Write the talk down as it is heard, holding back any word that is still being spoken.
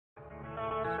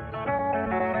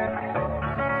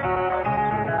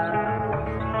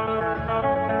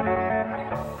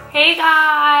Hey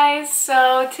guys!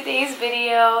 So today's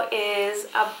video is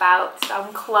about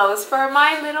some clothes for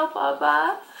my little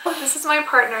bubba. This is my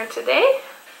partner today.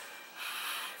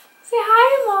 Say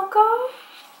hi, Moko.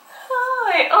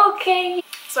 Hi, okay.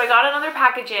 So I got another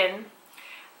package in.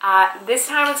 This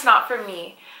time it's not for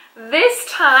me.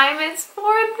 This time it's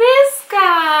for this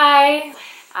guy.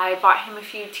 I bought him a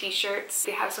few t-shirts.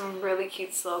 They have some really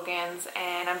cute slogans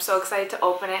and I'm so excited to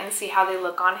open it and see how they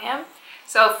look on him.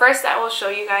 So first I will show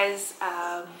you guys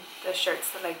the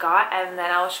shirts that I got, and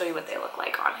then I will show you what they look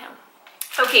like on him.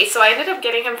 Okay, so I ended up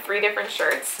getting him 3 different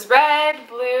shirts. Red,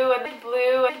 blue, and then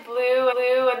blue, and blue,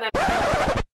 and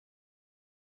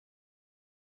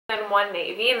then one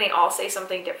navy, and they all say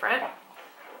something different.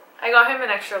 I got him an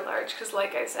extra large because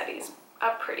like I said, he's a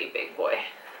pretty big boy.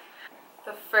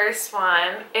 The first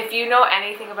one, if you know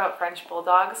anything about French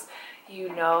Bulldogs,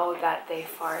 you know that they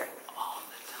fart all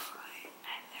the time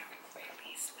and they're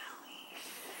really smelly.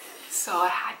 So I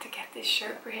had to get this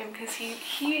shirt for him because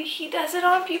he does it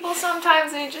on people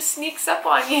sometimes and it just sneaks up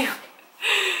on you.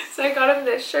 So I got him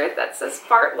this shirt that says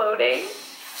fart loading.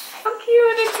 How cute,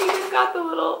 and it's even got the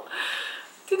little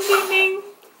ding-ding-ding.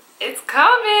 It's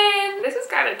coming! This is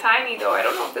kind of tiny though. I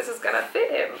don't know if this is gonna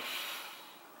fit him.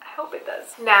 I hope it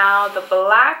does. Now the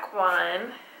black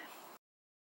one.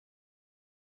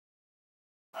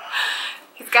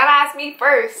 He's gotta ask me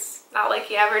first. Not like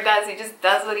he ever does. He just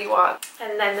does what he wants.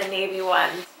 And then the navy one.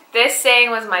 This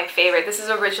saying was my favorite. This is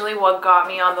originally what got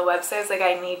me on the website. I was like,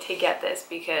 I need to get this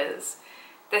because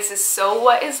this is so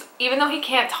what is, even though he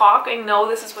can't talk, I know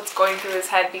this is what's going through his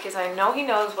head because I know he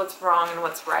knows what's wrong and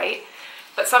what's right.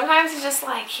 But sometimes it's just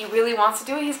like, he really wants to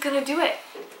do it, he's gonna do it.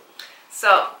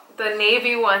 So the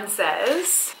navy one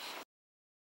says,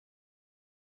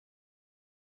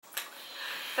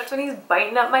 that's when he's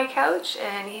biting up my couch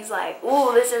and he's like,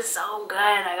 ooh, this is so good,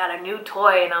 I got a new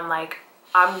toy. And I'm like,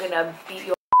 I'm gonna beat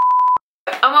your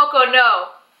Amoko, no.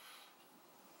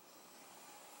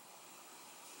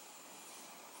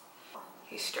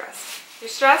 He's stressed. You're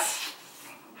stressed?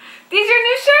 These are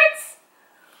new shirts?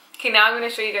 Okay, now I'm gonna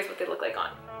show you guys what they look like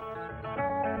on.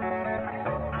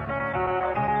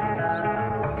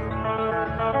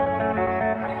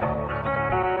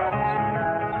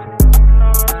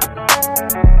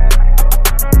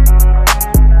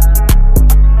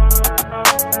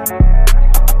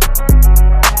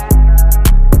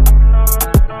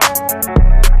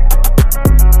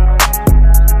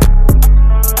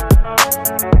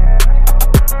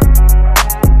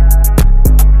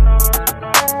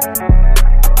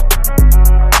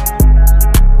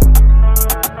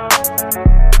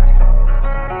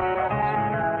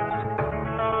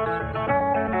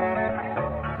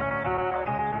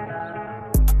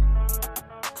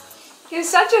 You're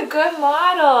such a good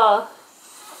model.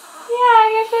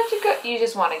 Yeah, you're such a good... You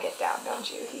just want to get down,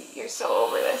 don't you? You're so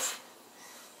over this.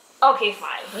 Okay,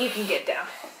 fine. You can get down.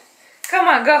 Come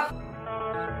on, go.